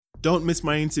Don't miss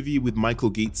my interview with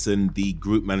Michael Geetson, the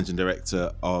Group Managing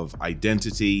Director of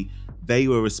Identity. They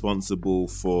were responsible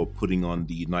for putting on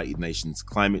the United Nations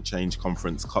Climate Change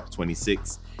Conference,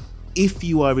 COP26. If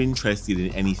you are interested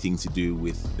in anything to do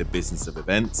with the business of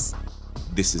events,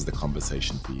 this is the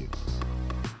conversation for you.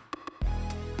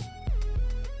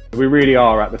 We really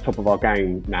are at the top of our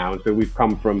game now, and so we've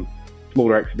come from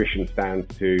smaller exhibition stands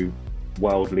to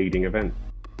world-leading events.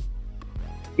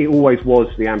 It always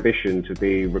was the ambition to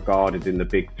be regarded in the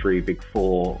big three, big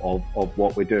four of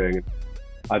what we're doing.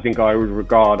 I think I would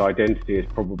regard Identity as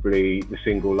probably the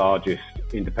single largest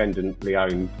independently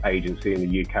owned agency in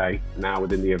the UK now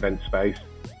within the event space.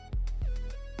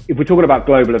 If we're talking about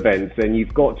global events, then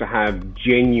you've got to have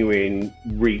genuine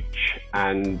reach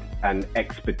and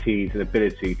expertise and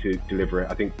ability to deliver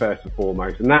it, I think, first and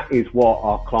foremost. And that is what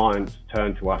our clients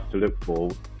turn to us to look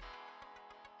for.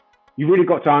 You've really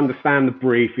got to understand the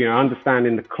brief,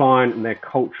 understanding the client and their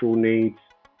cultural needs,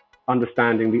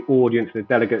 understanding the audience, the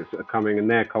delegates that are coming and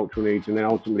their cultural needs, and then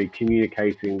ultimately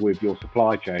communicating with your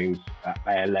supply chains at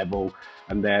their level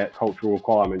and their cultural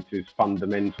requirements is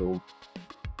fundamental.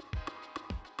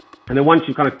 And then once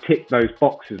you kind of tick those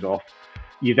boxes off,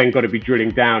 you then got to be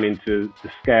drilling down into the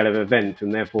scale of events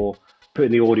and therefore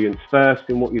putting the audience first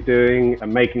in what you're doing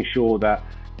and making sure that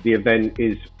the event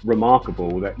is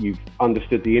remarkable, that you've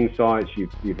understood the insights,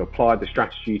 you've applied the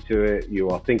strategy to it, you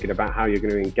are thinking about how you're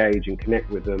going to engage and connect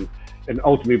with them. And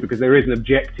ultimately, because there is an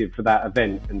objective for that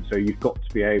event, and so you've got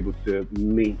to be able to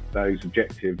meet those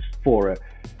objectives for it.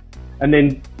 And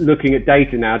then looking at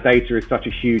data now, data is such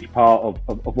a huge part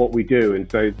of what we do, and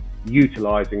so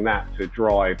utilising that to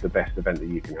drive the best event that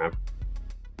you can have.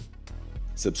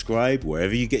 Subscribe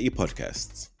wherever you get your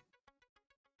podcasts.